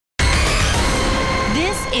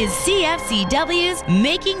is CFCW's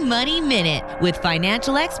Making Money Minute with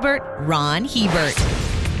financial expert Ron Hebert.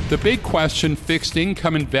 The big question fixed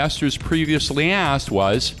income investors previously asked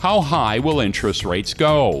was, how high will interest rates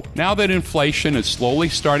go? Now that inflation is slowly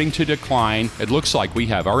starting to decline, it looks like we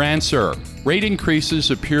have our answer. Rate increases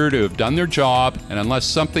appear to have done their job, and unless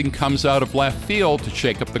something comes out of left field to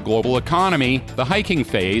shake up the global economy, the hiking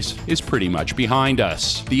phase is pretty much behind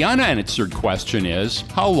us. The unanswered question is,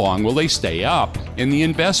 how long will they stay up? In the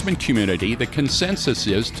investment community, the consensus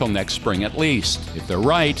is till next spring at least. If they're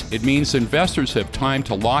right, it means investors have time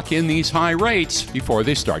to lock in these high rates before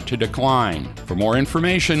they start to decline. For more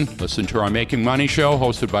information, listen to our Making Money show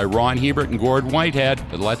hosted by Ron Hebert and Gord Whitehead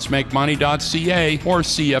at letsmakemoney.ca or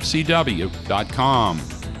CFCW.com.